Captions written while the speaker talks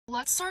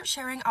Let's start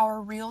sharing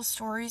our real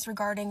stories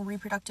regarding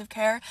reproductive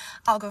care.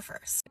 I'll go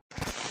first.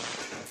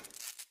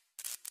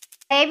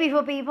 Hey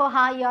beautiful people,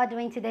 how you are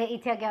doing today?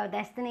 It's your girl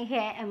Destiny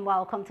here and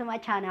welcome to my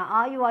channel.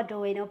 How you are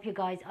doing? Hope you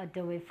guys are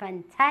doing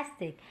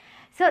fantastic.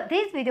 So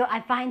this video,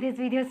 I find this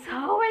video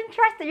so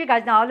interesting. You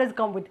guys know I always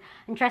come with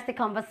interesting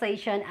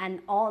conversation and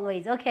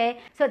always,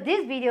 okay? So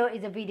this video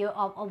is a video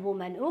of a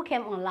woman who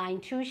came online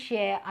to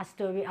share a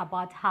story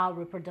about how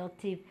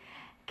reproductive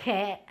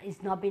care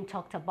is not being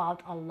talked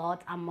about a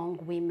lot among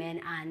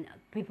women, and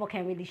people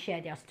can really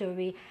share their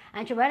story.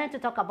 And she went on to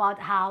talk about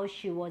how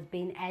she was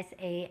being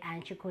SA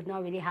and she could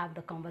not really have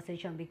the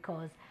conversation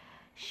because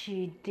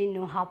she didn't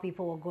know how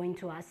people were going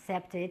to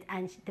accept it,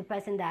 and the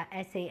person that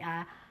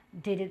SA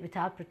did it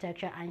without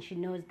protection, and she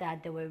knows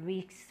that there were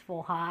risks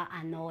for her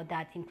and all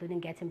that,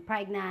 including getting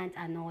pregnant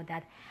and all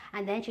that.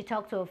 And then she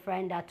talked to a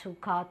friend that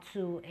took her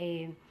to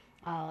a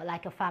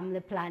like a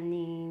family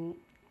planning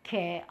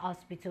care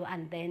hospital,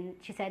 and then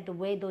she said the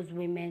way those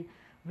women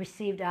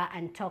received her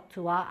and talked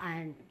to her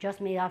and just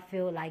made her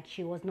feel like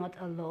she was not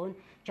alone,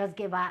 just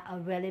gave her a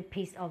really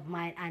peace of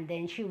mind. And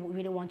then she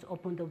really wants to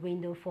open the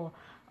window for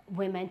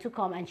women to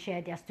come and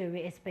share their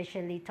story,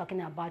 especially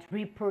talking about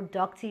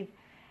reproductive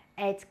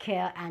health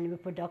care and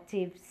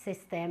reproductive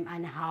system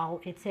and how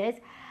it is.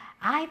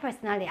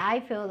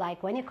 I feel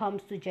like when it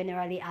comes to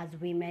generally as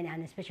women,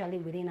 and especially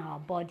within our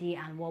body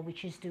and what we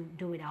choose to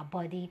do with our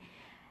body,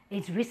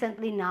 it's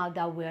recently now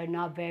that we're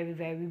not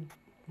very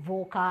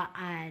vocal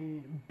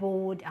and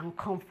bold and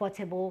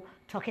comfortable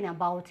talking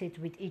about it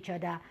with each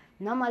other.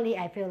 Normally,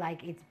 I feel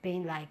like it's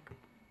been like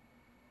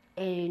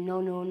a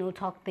no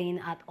talk thing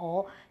at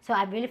all. So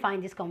I really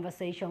find this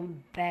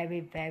conversation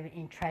very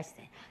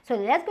interesting. So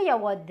let's go hear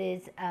what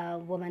this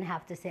woman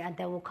have to say, and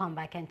then we'll come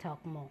back and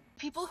talk more.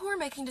 People who are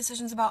making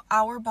decisions about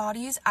our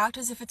bodies act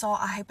as if it's all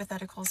a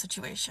hypothetical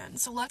situation.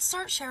 So let's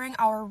start sharing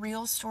our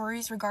real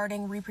stories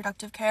regarding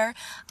reproductive care.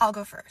 I'll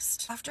go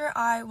first. After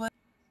I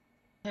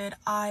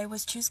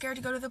was too scared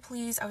to go to the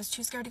police. I was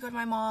too scared to go to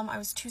my mom. I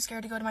was too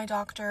scared to go to my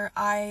doctor.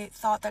 I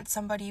thought that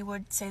somebody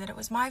would say that it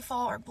was my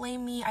fault or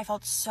blame me. I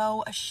felt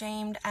so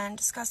ashamed and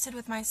disgusted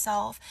with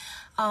myself.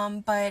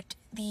 But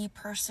the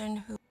person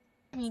who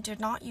me did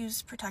not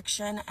use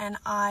protection, and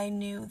I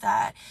knew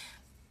that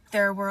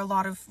there were a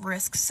lot of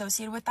risks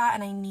associated with that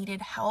and I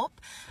needed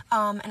help.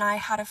 And I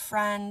had a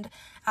friend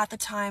at the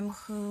time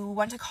who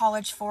went to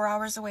college 4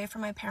 hours away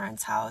from my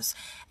parents' house,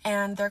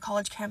 and their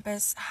college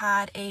campus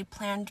had a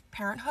Planned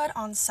Parenthood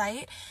on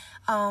site.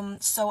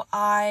 So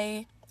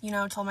I,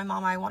 told my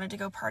mom I wanted to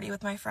go party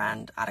with my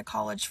friend at a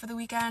college for the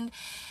weekend,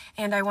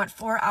 and I went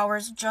 4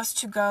 hours just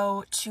to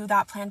go to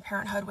that Planned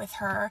Parenthood with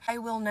her. I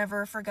will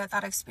never forget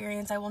that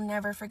experience. I will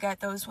never forget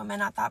those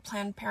women at that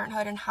Planned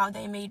Parenthood and how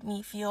they made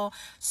me feel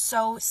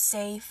so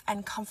safe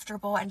and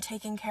comfortable and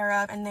taken care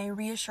of, and they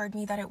reassured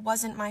me that it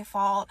wasn't my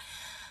fault.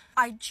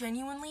 I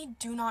genuinely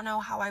do not know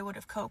how I would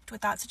have coped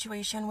with that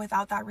situation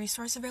without that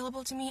resource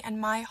available to me,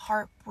 and my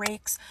heart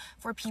breaks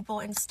for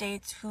people in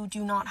states who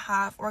do not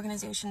have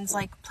organizations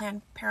like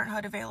Planned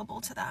Parenthood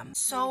available to them.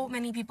 So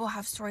many people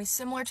have stories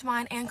similar to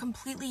mine and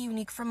completely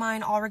unique from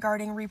mine, all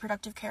regarding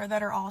reproductive care,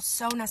 that are all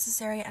so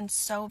necessary and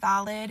so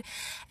valid,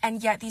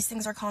 and yet these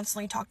things are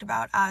constantly talked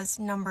about as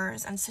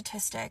numbers and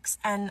statistics,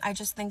 and I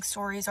just think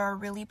stories are a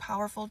really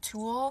powerful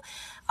tool,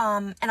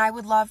 and I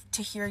would love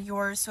to hear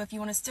yours. So if you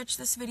want to stitch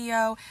this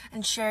video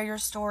and share your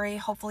story,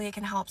 hopefully it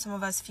can help some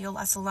of us feel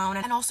less alone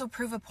and also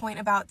prove a point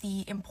about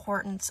the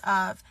importance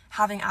of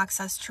having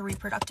access to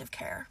reproductive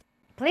care.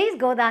 Please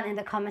go down in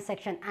the comment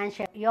section and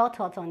share your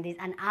thoughts on this,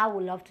 and I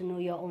would love to know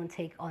your own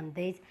take on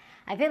this.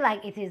 I feel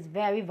like it is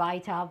very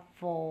vital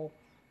for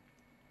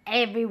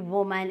every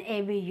woman,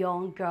 every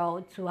young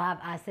girl to have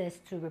access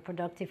to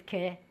reproductive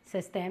care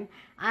system,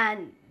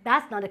 and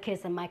that's not the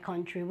case in my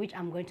country, which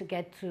I'm going to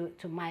get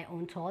to my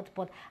own thoughts,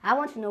 but I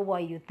want to know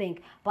what you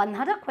think. But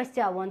another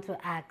question I want to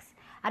ask,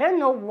 I don't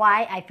know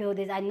why I feel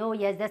this. I know,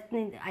 yes,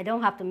 I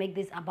don't have to make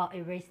this about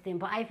a race thing,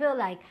 but I feel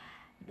like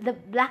the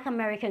Black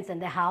Americans in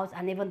the house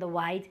and even the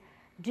white,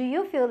 do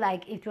you feel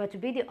like if it were to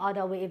be the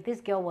other way, if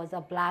this girl was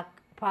a black,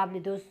 probably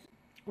those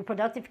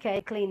reproductive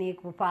care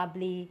clinic would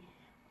probably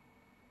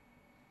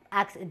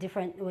act a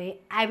different way?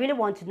 I really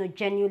want to know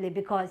genuinely,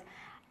 because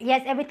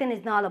yes, everything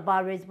is not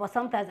about race, but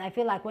sometimes I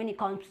feel like when it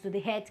comes to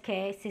the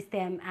healthcare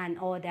system and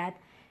all that,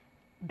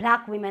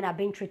 black women are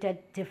being treated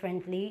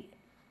differently.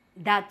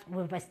 That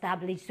we've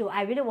established. So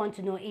I really want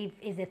to know if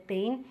it's a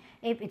thing,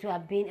 if it would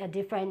have been a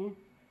different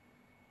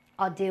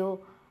ordeal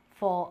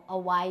for a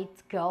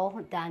white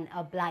girl than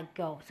a black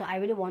girl. So I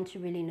really want to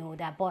really know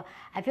that. But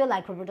I feel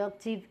like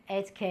reproductive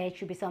health care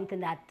should be something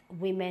that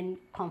women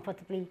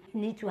comfortably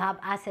need to have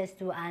access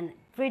to, and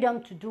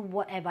freedom to do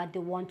whatever they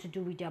want to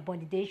do with their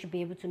body. They should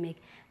be able to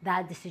make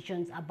that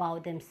decisions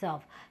about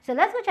themselves. So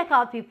let's go check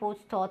out people's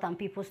thought and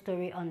people's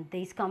story on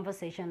this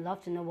conversation.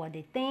 Love to know what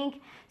they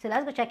think. So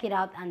let's go check it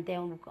out, and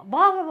then we'll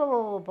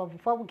go. But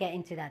before we get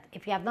into that,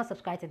 if you have not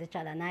subscribed to the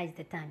channel, now is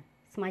the time.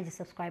 Smash the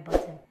subscribe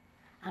button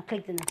and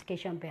click the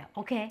notification bell.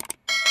 Okay,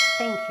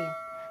 thank you.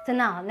 So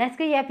now let's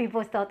get your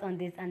people's thoughts on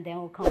this, and then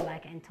we'll come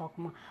back and talk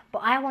more. But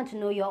I want to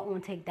know your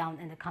own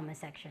takedown in the comment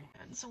section.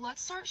 So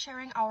let's start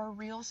sharing our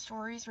real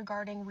stories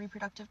regarding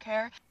reproductive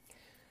care.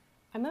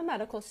 I'm a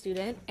medical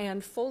student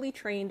and fully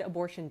trained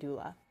abortion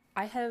doula.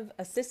 I have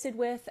assisted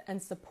with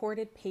and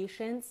supported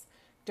patients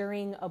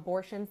during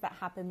abortions that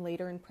happen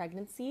later in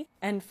pregnancy,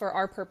 and for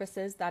our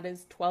purposes, that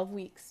is 12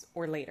 weeks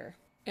or later.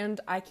 And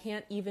I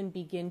can't even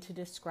begin to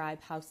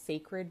describe how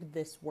sacred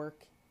this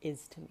work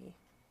is to me,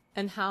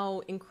 and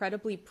how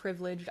incredibly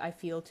privileged I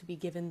feel to be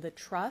given the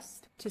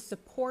trust to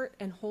support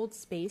and hold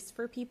space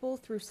for people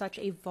through such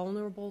a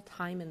vulnerable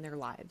time in their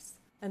lives.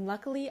 And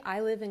luckily,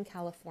 I live in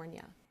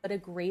California, but a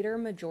greater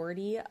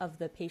majority of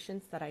the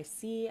patients that I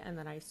see and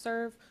that I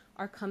serve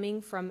are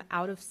coming from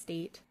out of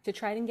state to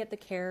try and get the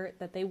care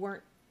that they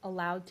weren't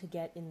allowed to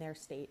get in their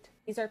state.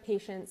 These are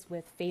patients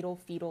with fatal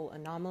fetal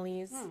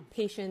anomalies,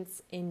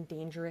 patients in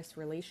dangerous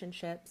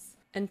relationships,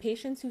 and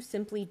patients who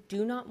simply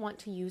do not want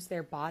to use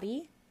their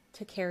body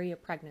to carry a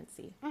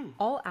pregnancy.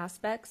 All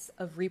aspects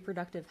of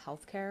reproductive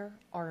health care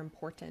are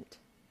important,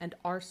 and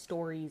our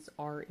stories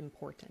are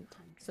important.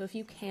 So if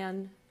you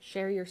can,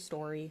 share your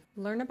story,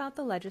 learn about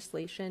the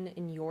legislation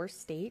in your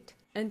state,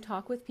 and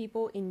talk with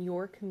people in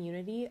your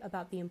community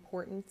about the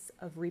importance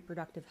of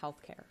reproductive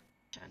health care.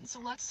 So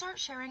let's start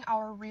sharing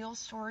our real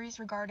stories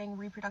regarding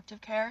reproductive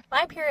care.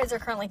 My periods are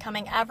currently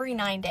coming every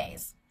 9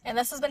 days, and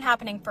this has been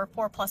happening for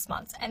 4+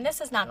 months, and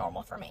this is not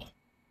normal for me.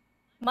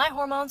 My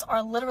hormones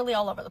are literally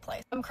all over the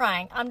place. I'm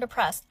crying, I'm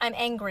depressed, I'm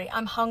angry,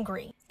 I'm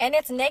hungry, and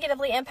it's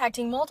negatively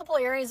impacting multiple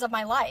areas of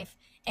my life,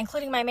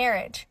 including my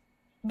marriage,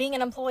 being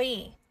an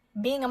employee,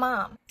 being a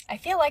mom. I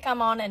feel like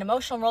I'm on an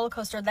emotional roller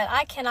coaster that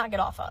I cannot get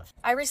off of.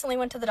 I recently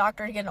went to the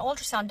doctor to get an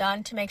ultrasound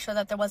done to make sure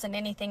that there wasn't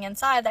anything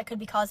inside that could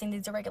be causing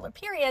these irregular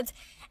periods,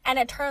 and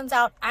it turns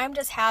out I'm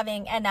just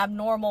having an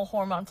abnormal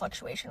hormone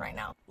fluctuation right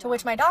now, to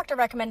which my doctor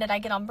recommended I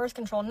get on birth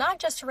control not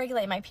just to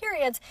regulate my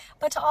periods,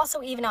 but to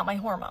also even out my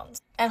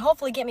hormones, and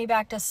hopefully get me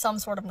back to some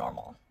sort of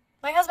normal.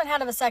 My husband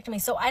had a vasectomy,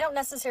 so I don't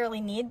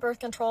necessarily need birth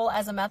control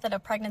as a method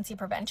of pregnancy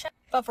prevention,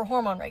 but for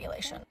hormone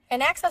regulation.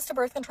 And access to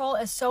birth control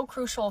is so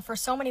crucial for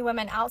so many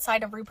women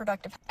outside of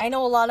reproductive. I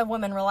know a lot of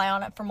women rely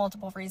on it for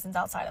multiple reasons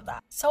outside of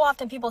that. So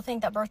often people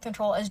think that birth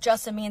control is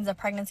just a means of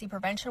pregnancy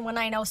prevention, when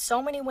I know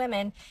so many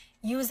women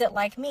use it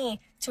like me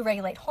to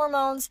regulate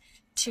hormones,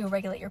 to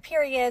regulate your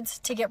periods,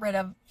 to get rid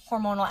of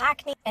hormonal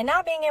acne, and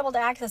not being able to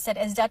access it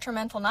is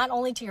detrimental not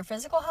only to your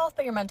physical health,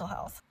 but your mental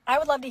health. I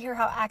would love to hear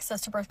how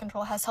access to birth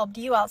control has helped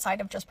you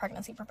outside of just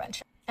pregnancy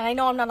prevention. And I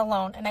know I'm not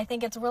alone, and I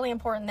think it's really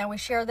important that we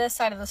share this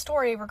side of the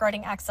story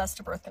regarding access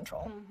to birth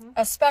control,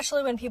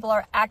 especially when people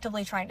are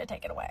actively trying to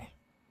take it away.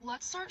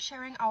 Let's start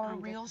sharing our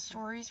real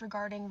stories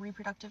regarding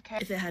reproductive care.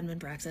 If it hadn't been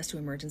for access to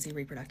emergency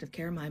reproductive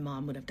care, my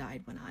mom would have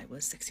died when I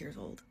was 6 years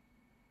old.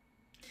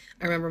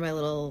 I remember my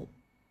little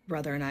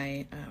brother and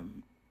I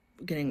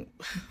getting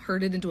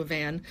herded into a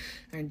van.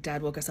 Our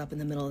dad woke us up in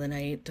the middle of the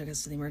night, took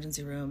us to the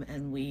emergency room,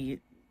 and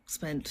we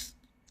spent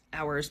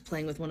hours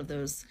playing with one of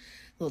those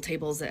little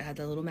tables that had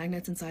the little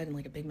magnets inside and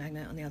like a big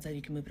magnet on the outside.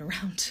 You can move it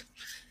around.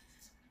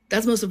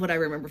 That's most of what I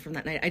remember from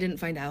that night. I didn't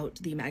find out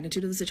the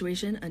magnitude of the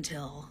situation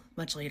until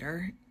much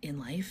later in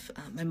life.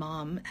 My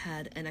mom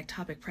had an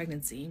ectopic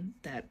pregnancy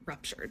that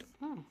ruptured.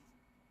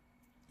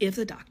 If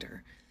the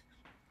doctor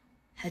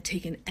had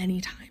taken any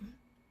time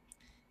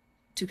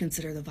to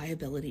consider the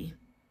viability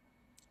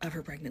of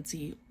her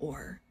pregnancy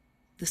or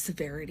the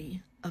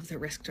severity of the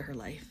risk to her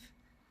life,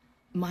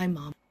 my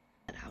mom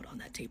got out on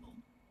that table.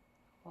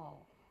 Wow.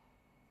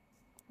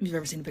 If you've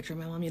ever seen a picture of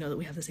my mom, you know that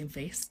we have the same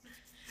face.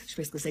 She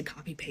basically said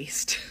copy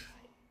paste.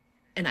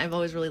 And I've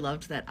always really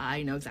loved that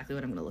I know exactly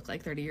what I'm going to look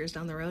like 30 years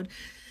down the road.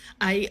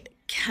 I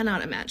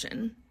cannot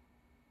imagine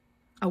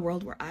a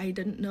world where I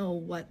didn't know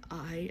what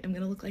I am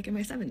going to look like in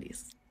my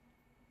 70s.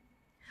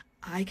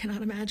 I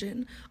cannot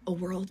imagine a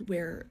world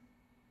where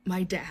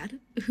my dad,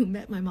 who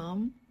met my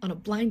mom on a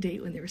blind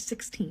date when they were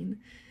 16,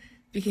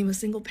 became a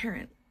single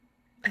parent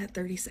at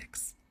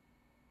 36.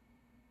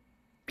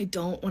 I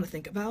don't want to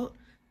think about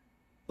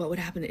what would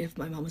happen if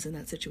my mom was in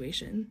that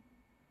situation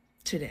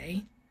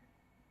today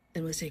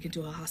and was taken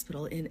to a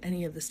hospital in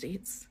any of the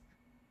states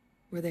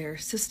where they're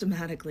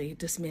systematically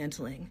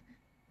dismantling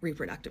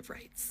reproductive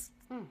rights.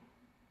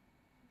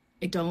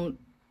 I don't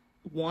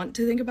want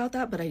to think about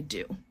that, but I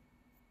do,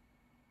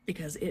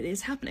 because it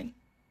is happening.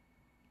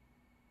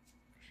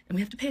 And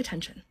we have to pay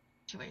attention.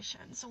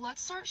 So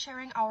let's start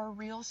sharing our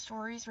real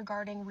stories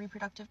regarding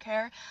reproductive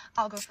care.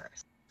 I'll go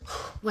first.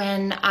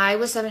 When I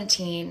was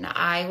 17,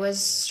 I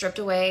was stripped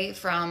away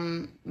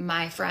from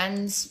my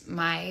friends,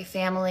 my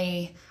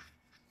family,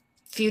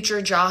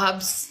 future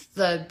jobs,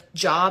 the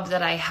job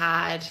that I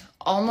had,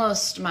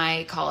 almost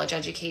my college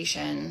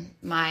education,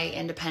 my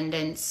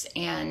independence,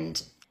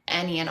 and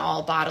any and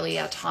all bodily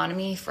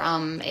autonomy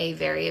from a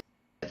very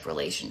abusive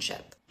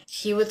relationship.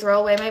 He would throw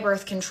away my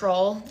birth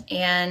control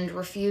and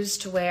refuse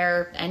to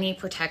wear any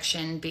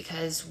protection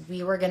because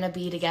we were going to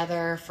be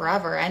together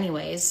forever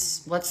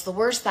anyways. What's the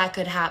worst that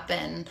could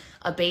happen?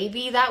 A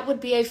baby? That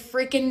would be a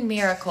freaking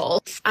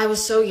miracle. I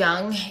was so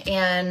young,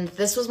 and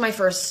this was my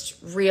first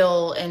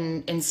real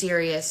and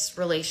serious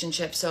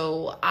relationship,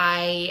 so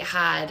I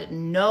had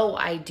no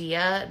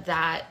idea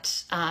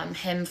that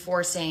him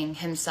forcing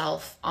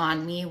himself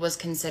on me was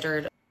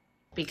considered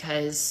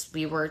because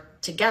we were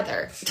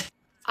together.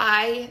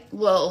 I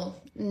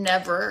will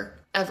never,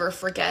 ever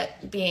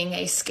forget being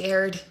a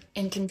scared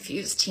and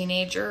confused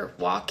teenager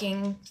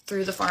walking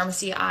through the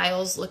pharmacy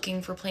aisles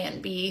looking for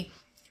Plan B,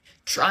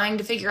 trying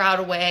to figure out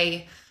a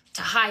way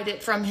to hide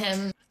it from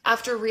him.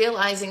 After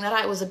realizing that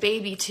I was a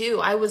baby too,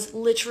 I was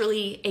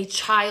literally a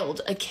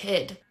child, a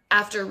kid.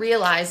 After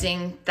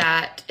realizing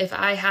that if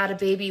I had a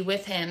baby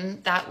with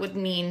him, that would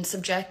mean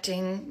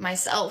subjecting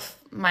myself,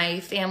 my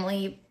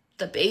family,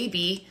 the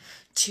baby,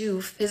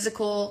 to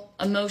physical,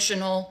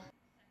 emotional,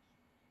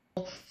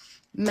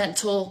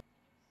 mental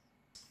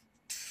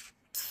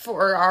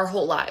for our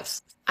whole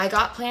lives. I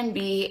got Plan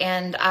B,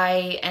 and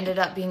I ended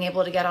up being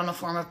able to get on a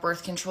form of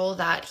birth control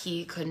that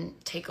he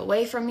couldn't take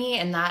away from me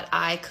and that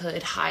I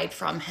could hide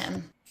from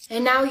him.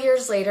 And now,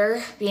 years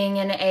later, being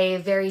in a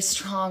very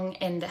strong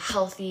and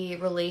healthy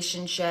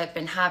relationship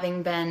and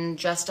having been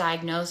just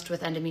diagnosed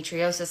with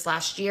endometriosis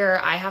last year,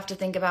 I have to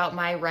think about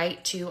my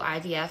right to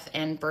IVF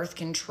and birth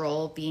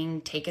control being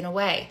taken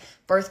away.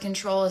 Birth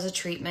control is a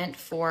treatment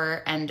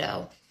for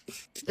endo.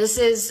 This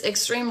is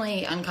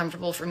extremely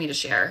uncomfortable for me to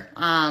share,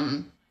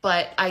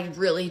 but I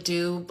really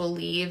do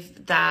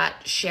believe that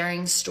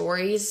sharing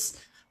stories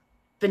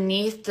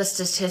beneath the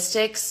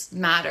statistics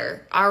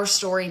matter. Our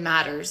story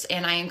matters,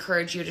 and I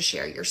encourage you to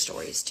share your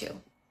stories too.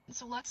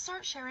 So let's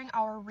start sharing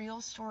our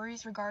real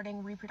stories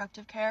regarding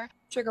reproductive care.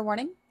 Trigger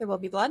warning, there will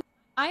be blood.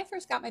 I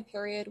first got my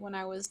period when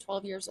I was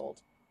 12 years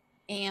old,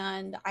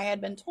 and I had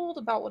been told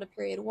about what a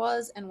period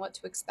was and what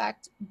to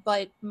expect,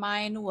 but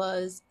mine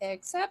was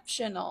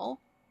exceptional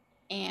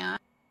and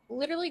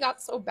literally got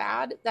so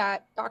bad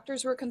that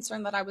doctors were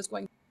concerned that I was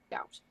going to bleed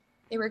out.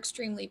 They were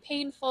extremely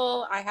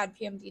painful. I had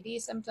PMDD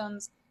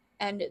symptoms,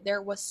 and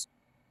there was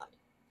blood.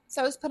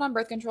 So I was put on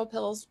birth control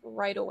pills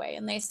right away,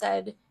 and they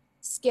said,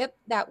 skip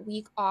that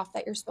week off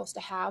that you're supposed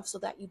to have so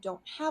that you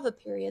don't have a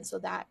period, so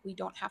that we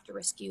don't have to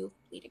risk you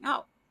bleeding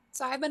out.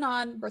 So I've been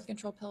on birth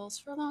control pills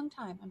for a long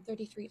time. I'm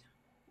 33 now.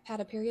 I've had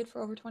a period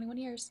for over 21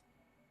 years.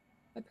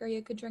 My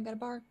period could drink at a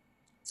bar.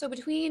 So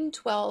between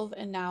 12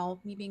 and now,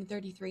 me being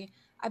 33,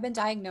 I've been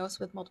diagnosed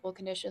with multiple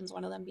conditions,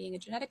 one of them being a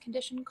genetic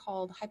condition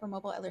called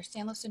hypermobile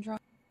Ehlers-Danlos syndrome.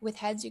 With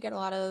heads, you get a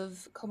lot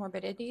of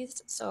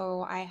comorbidities.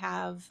 So I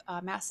have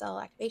mast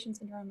cell activation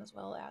syndrome as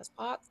well as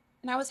POTS.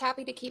 And I was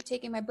happy to keep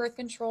taking my birth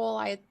control.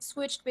 I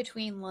switched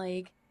between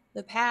like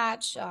the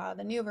patch,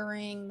 the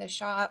NuvaRing, the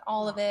shot,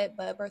 all of it,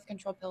 but birth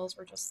control pills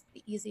were just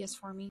the easiest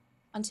for me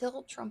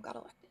until Trump got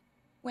elected.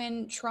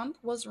 When Trump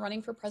was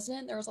running for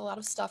president, there was a lot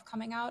of stuff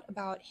coming out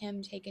about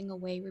him taking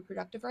away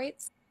reproductive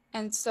rights.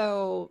 And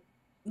so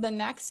the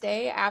next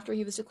day after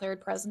he was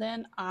declared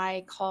president,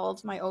 I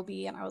called my OB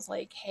and I was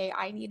like, hey,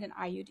 I need an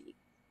IUD.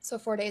 So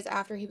 4 days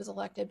after he was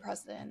elected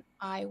president,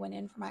 I went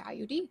in for my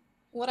IUD.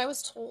 What I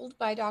was told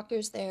by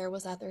doctors there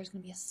was that there's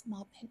going to be a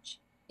small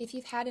pinch. If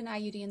you've had an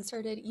IUD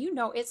inserted, you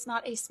know it's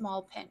not a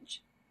small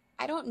pinch.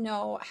 I don't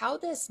know how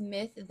this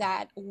myth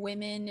that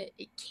women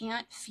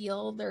can't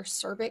feel their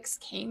cervix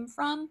came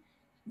from,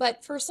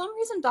 but for some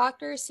reason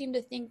doctors seem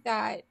to think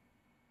that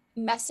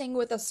messing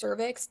with a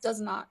cervix does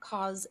not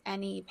cause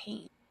any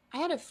pain. I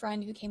had a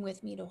friend who came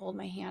with me to hold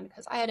my hand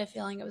because I had a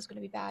feeling it was going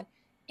to be bad,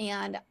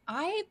 and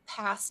I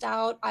passed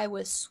out. I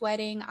was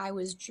sweating, I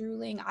was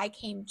drooling, I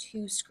came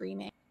to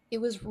screaming. It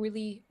was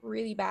really,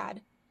 really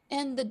bad.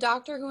 And the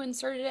doctor who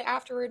inserted it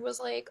afterward was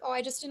like, oh,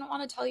 I just didn't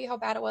want to tell you how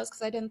bad it was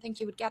because I didn't think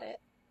you would get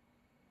it.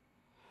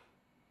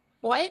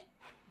 What?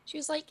 She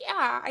was like,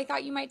 yeah, I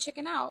thought you might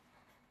chicken out.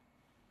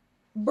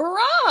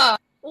 Bruh!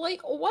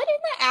 Like, what in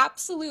the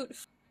absolute...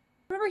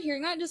 I remember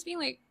hearing that and just being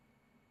like,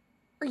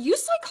 are you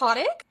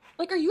psychotic?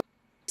 Like, are you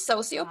a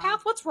sociopath?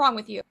 What's wrong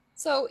with you?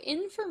 So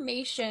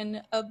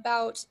information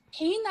about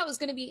pain that was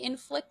going to be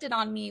inflicted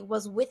on me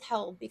was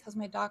withheld because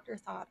my doctor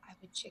thought I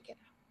would chicken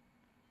out.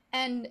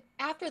 And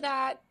after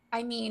that,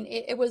 I mean,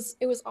 it was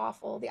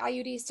awful. The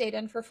IUD stayed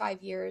in for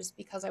 5 years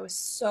because I was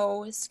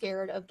so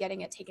scared of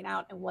getting it taken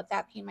out and what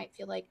that pain might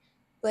feel like.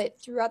 But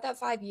throughout that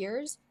 5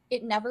 years,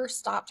 it never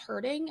stopped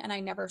hurting and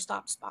I never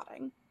stopped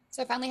spotting.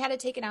 So I finally had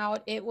it taken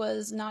out. It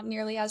was not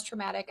nearly as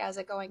traumatic as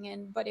it going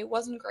in, but it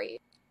wasn't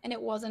great. And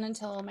it wasn't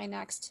until my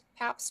next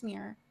pap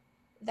smear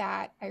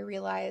that I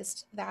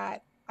realized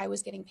that I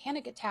was getting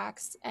panic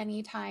attacks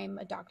anytime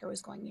a doctor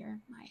was going near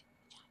my...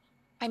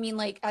 I mean,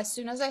 like, as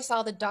soon as I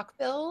saw the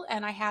duckbill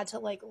and I had to,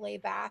 like, lay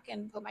back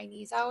and put my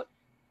knees out,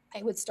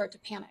 I would start to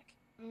panic.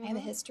 I have a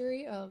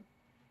history of...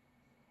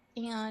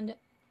 And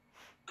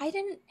I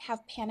didn't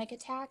have panic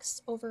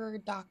attacks over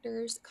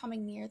doctors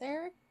coming near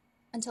there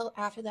until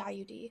after the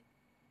IUD.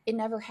 It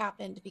never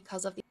happened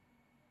because of the...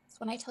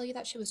 When I tell you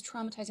that shit was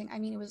traumatizing, I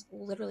mean, it was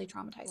literally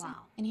traumatizing.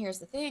 Wow. And here's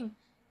the thing.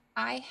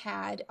 I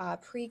had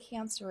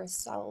precancerous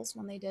cells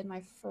when they did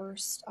my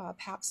first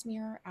pap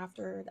smear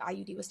after the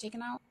IUD was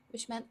taken out,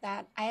 which meant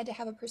that I had to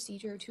have a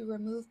procedure to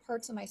remove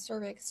parts of my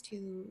cervix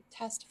to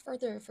test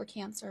further for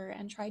cancer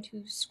and try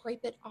to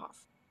scrape it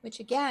off, which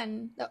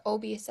again, the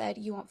OB said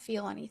you won't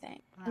feel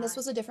anything. And this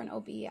was a different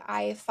OB.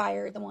 I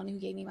fired the one who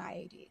gave me my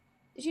IUD.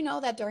 Did you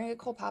know that during a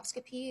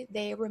colposcopy,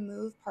 they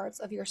remove parts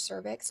of your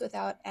cervix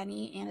without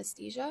any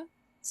anesthesia?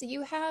 So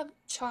you have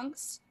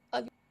chunks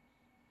of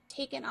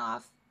taken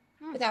off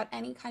without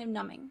any kind of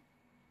numbing.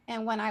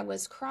 And when I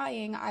was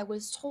crying, I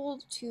was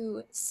told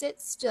to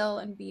sit still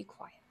and be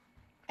quiet.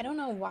 I don't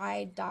know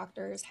why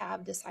doctors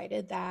have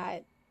decided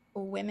that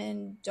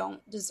women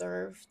don't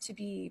deserve to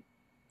be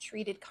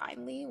treated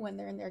kindly when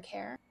they're in their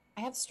care.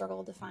 I have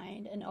struggled to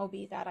find an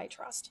OB that I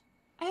trust.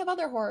 I have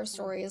other horror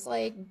stories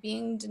like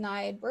being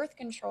denied birth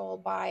control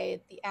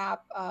by the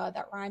app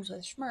that rhymes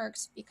with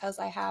schmirks because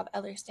I have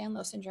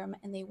Ehlers-Danlos syndrome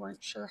and they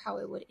weren't sure how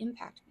it would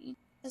impact me,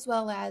 as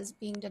well as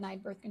being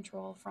denied birth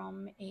control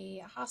from a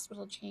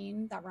hospital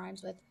chain that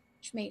rhymes with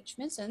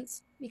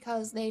Schmidt-Schmidsons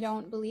because they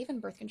don't believe in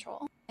birth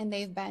control. And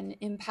they've been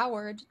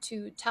empowered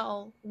to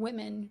tell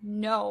women,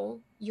 no,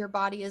 your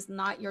body is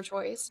not your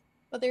choice.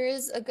 But there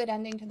is a good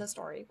ending to the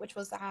story, which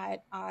was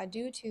that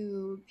due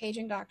to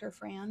paging Dr.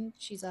 Fran,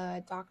 she's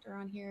a doctor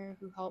on here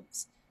who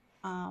helps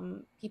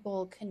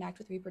people connect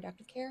with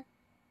reproductive care.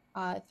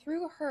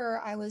 Through her,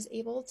 I was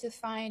able to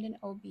find an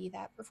OB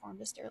that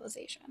performed a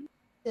sterilization.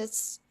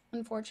 This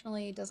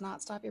unfortunately does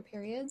not stop your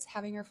periods.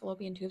 Having your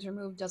fallopian tubes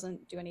removed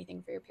doesn't do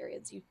anything for your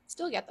periods. You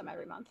still get them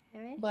every month.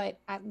 But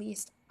at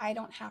least I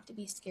don't have to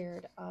be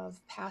scared of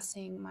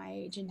passing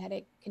my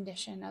genetic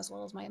condition as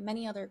well as my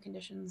many other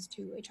conditions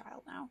to a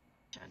child now.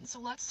 So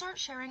let's start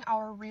sharing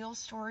our real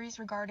stories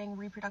regarding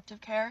reproductive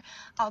care.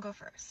 I'll go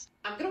first.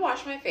 I'm going to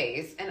wash my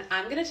face and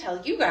I'm going to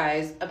tell you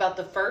guys about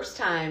the first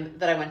time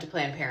that I went to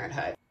Planned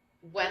Parenthood.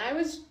 When I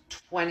was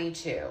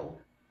 22,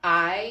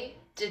 I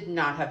did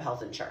not have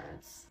health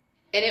insurance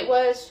and it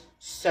was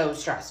so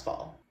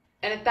stressful.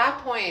 And at that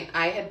point,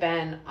 I had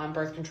been on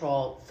birth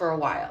control for a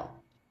while.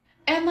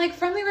 And like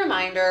friendly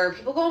reminder,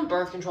 people go on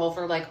birth control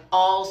for like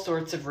all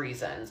sorts of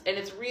reasons. And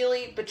it's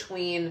really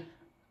between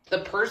the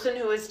person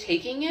who is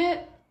taking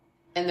it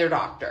and their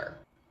doctor.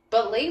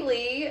 But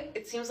lately,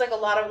 it seems like a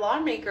lot of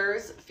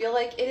lawmakers feel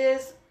like it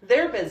is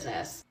their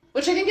business,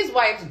 which I think is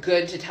why it's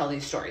good to tell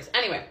these stories.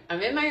 Anyway,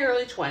 I'm in my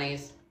early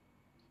 20s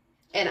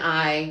and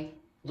I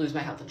lose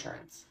my health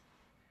insurance.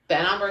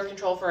 Been on birth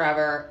control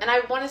forever and I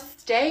want to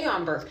stay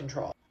on birth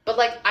control. But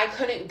like I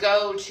couldn't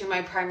go to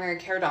my primary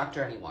care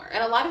doctor anymore.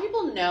 And a lot of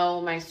people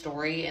know my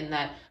story in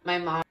that my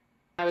mom,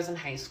 I was in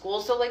high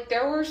school. So like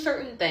there were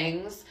certain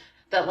things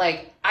that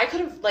like I could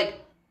have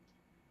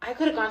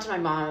gone to my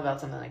mom about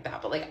something like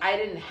that, but like I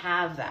didn't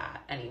have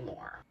that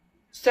anymore.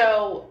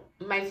 So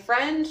my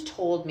friend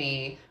told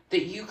me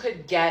that you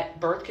could get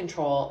birth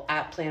control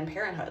at Planned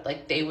Parenthood.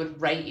 Like they would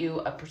write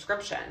you a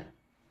prescription.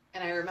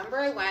 And I remember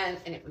I went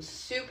and it was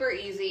super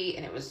easy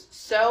and it was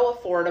so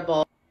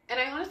affordable. And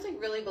I honestly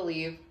really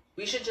believe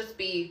we should just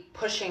be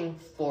pushing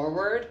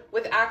forward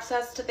with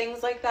access to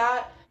things like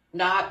that,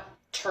 not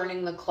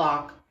turning the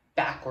clock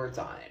backwards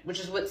on it,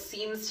 which is what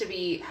seems to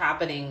be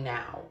happening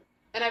now.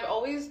 And I've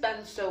always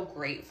been so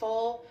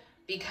grateful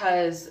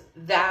because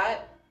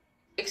that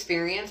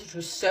experience, which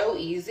was so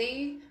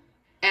easy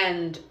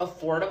and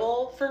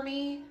affordable for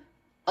me,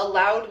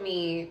 allowed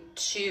me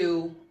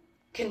to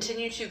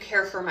continue to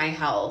care for my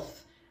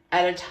health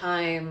at a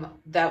time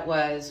that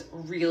was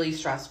really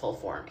stressful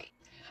for me.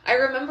 I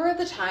remember at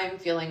the time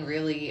feeling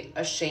really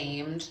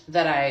ashamed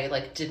that I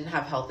like didn't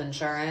have health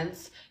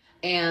insurance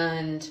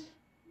and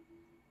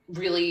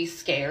really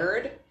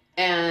scared.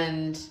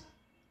 And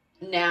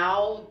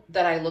now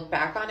that I look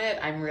back on it,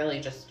 I'm really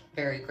just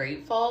very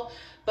grateful.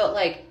 But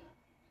like,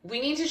 we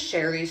need to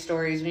share these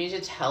stories. We need to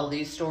tell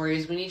these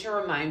stories. We need to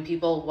remind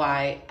people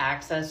why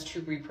access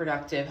to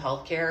reproductive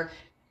health care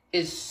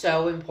is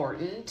so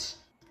important.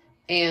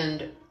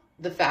 And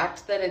the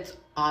fact that it's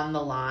on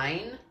the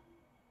line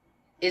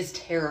is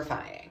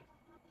terrifying.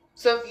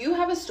 So if you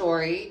have a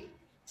story,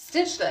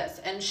 stitch this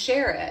and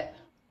share it.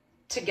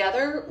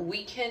 Together,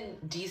 we can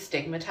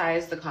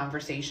destigmatize the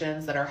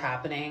conversations that are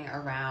happening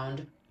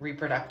around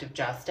reproductive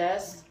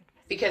justice,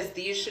 because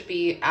these should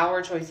be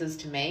our choices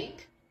to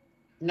make,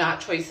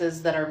 not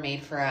choices that are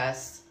made for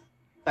us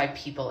by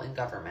people in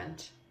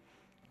government.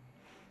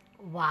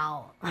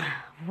 Wow.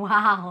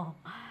 Wow.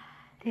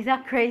 These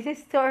are crazy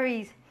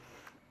stories.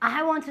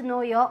 I want to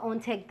know your own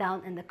take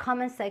down in the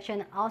comment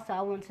section. Also,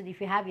 I want to, if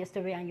you have your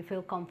story and you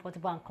feel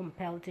comfortable and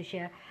compelled to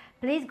share,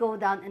 please go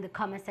down in the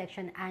comment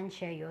section and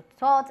share your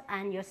thoughts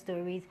and your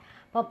stories.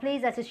 But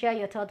please, as you share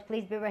your thoughts,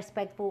 please be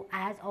respectful.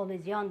 As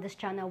always, you're on this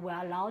channel, we're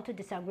allowed to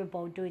disagree,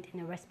 but do it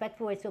in a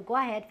respectful way. So go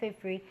ahead, feel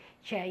free,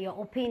 share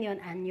your opinion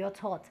and your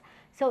thoughts.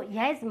 So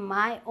here's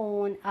my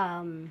own,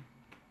 I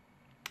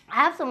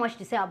have so much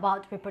to say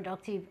about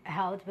reproductive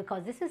health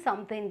because this is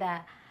something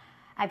that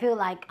I feel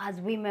like as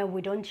women,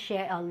 we don't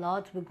share a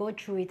lot. We go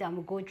through it and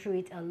we go through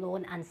it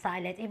alone and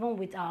silent. Even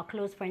with our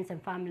close friends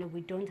and family,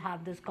 we don't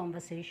have this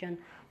conversation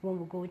when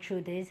we go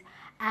through this.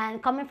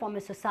 And coming from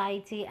a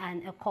society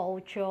and a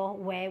culture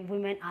where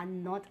women are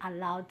not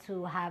allowed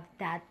to have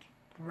that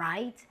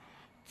right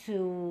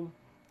to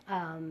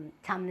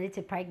terminate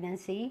a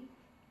pregnancy,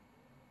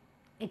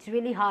 it's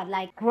really hard.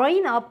 Like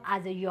growing up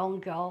as a young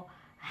girl,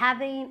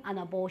 having an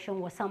abortion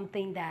was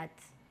something that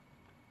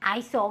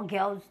I saw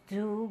girls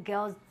do.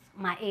 Girls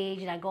my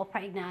age that got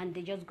pregnant,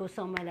 they just go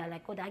somewhere, they're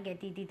like, oh, that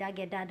get it, that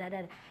get that.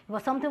 It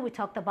was something we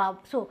talked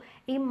about. So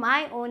in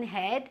my own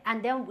head,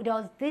 and then there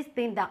was this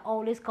thing that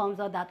always comes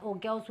out that, oh,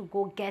 girls will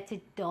go get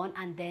it done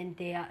and then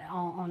they are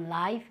on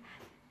live.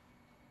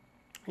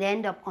 They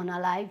end up on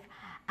alive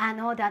and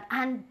all that.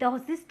 And there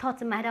was this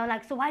thought in my head, I was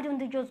like, so why don't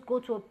they just go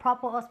to a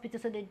proper hospital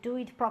so they do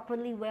it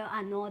properly well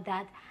and all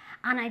that?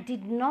 And I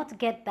did not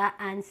get that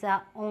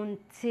answer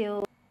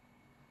until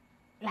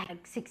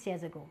like 6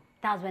 years ago.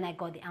 That's when I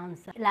got the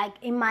answer. Like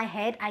in my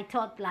head, I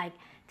thought like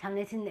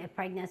terminating a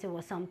pregnancy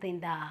was something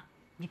that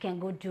you can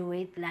go do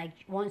it. Like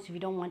once you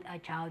don't want a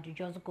child, you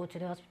just go to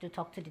the hospital,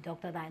 talk to the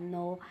doctor that,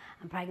 no,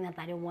 I'm pregnant,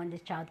 I don't want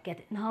this child, get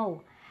it.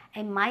 No.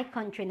 In my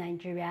country,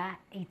 Nigeria,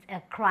 it's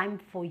a crime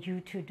for you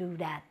to do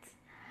that.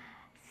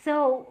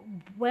 So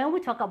when we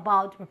talk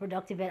about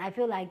reproductive health, I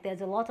feel like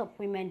there's a lot of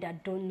women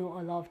that don't know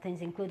a lot of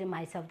things, including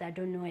myself, that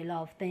don't know a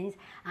lot of things.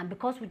 And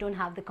because we don't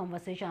have the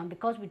conversation, and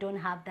because we don't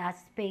have that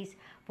space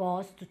for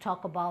us to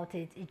talk about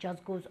it, it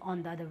just goes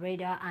under the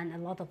radar. And a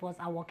lot of us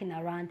are walking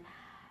around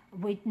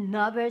with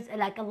nervous.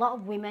 Like a lot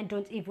of women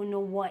don't even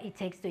know what it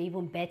takes to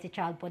even birth a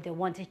child, but they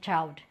want a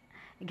child.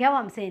 You get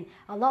what I'm saying?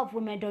 A lot of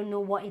women don't know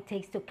what it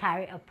takes to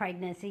carry a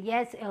pregnancy.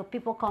 Yes,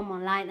 people come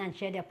online and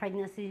share their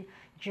pregnancy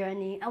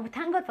journey. And we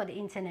thank God for the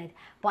internet.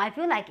 But I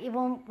feel like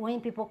even when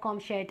people come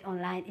share it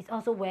online, it's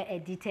also well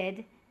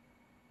edited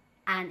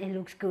and it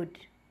looks good.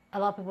 A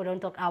lot of people don't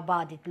talk how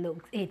bad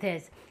it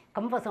is.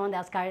 Coming from someone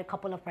that's carried a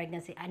couple of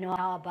pregnancies, I know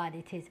how bad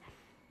it is.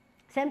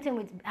 Same thing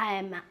with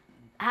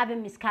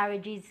having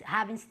miscarriages,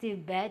 having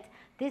stillbirth.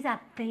 These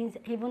are things,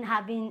 even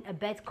having a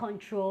birth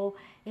control,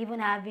 even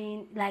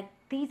having, like,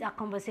 these are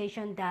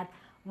conversations that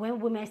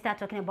when women start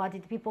talking about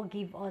it, people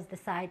give us the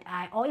side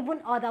eye, or even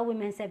other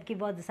women say,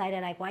 give us the side eye,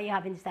 like, why are you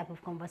having this type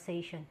of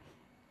conversation?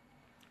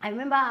 I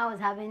remember I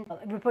was having a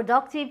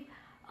reproductive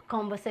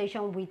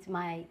conversation with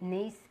my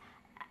niece,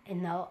 you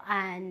know,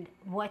 and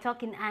we're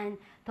talking, and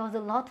there was a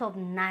lot of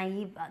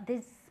naive,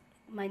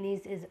 my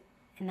niece is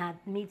in her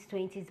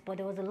mid-20s, but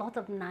there was a lot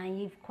of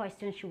naive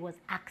questions she was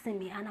asking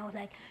me, and I was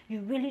like, you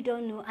really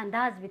don't know. And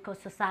that's because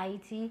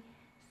society,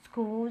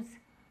 schools,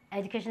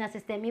 educational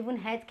system, even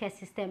healthcare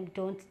system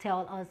don't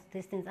tell us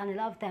these things. And a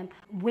lot of them,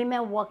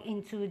 women walk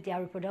into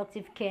their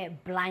reproductive care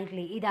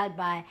blindly, either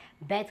by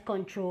birth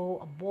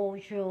control,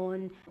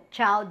 abortion,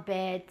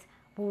 childbirth.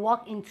 We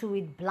walk into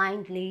it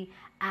blindly,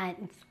 and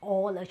it's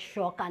all a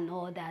shock and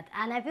all that.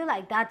 And I feel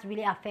like that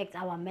really affects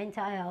our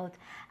mental health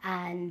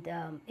and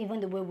even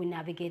the way we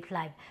navigate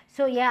life.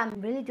 So yeah,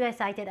 I'm really too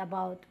excited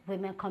about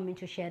women coming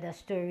to share their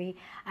story.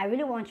 I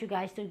really want you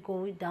guys to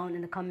go down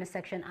in the comment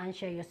section and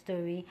share your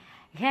story.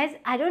 Yes,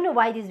 I don't know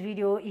why this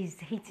video is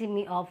hitting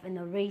me off in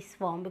a race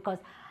form, because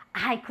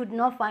I could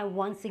not find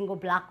one single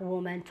black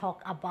woman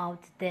talk about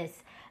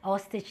this or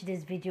stitch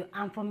this video.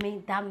 And for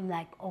me, I'm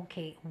like,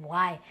 okay,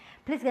 why?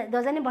 Please,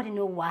 does anybody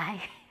know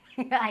why?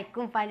 I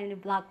couldn't find any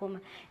black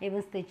woman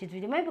even stitch this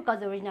video. Maybe because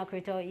the original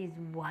creator is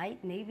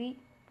white, maybe.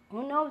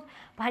 Who knows?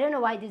 But I don't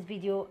know why this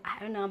video, I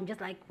don't know, I'm just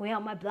like, where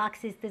are my black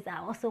sisters? I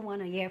also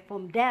want to hear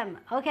from them,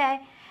 okay?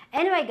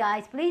 Anyway,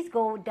 guys, please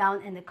go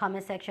down in the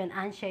comment section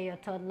and share your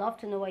thoughts. Love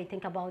to know what you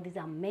think about this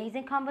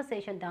amazing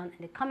conversation down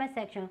in the comment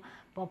section.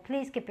 But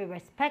please keep it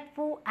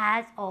respectful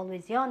as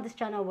always. Here on this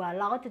channel, we're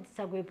allowed to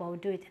disagree, but we'll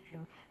do it in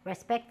a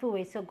respectful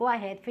way. So go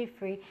ahead, feel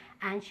free,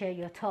 and share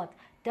your thoughts.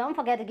 Don't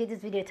forget to give this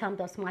video a thumbs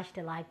up, smash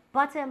the like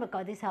button,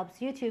 because this helps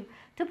YouTube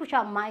to push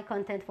out my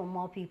content for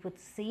more people to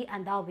see,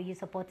 and that'll be you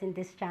supporting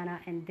this channel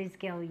and this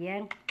girl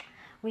here.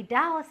 With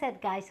that all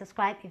said, guys,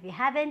 subscribe if you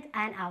haven't,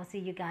 and I'll see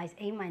you guys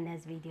in my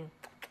next video.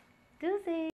 Deuces.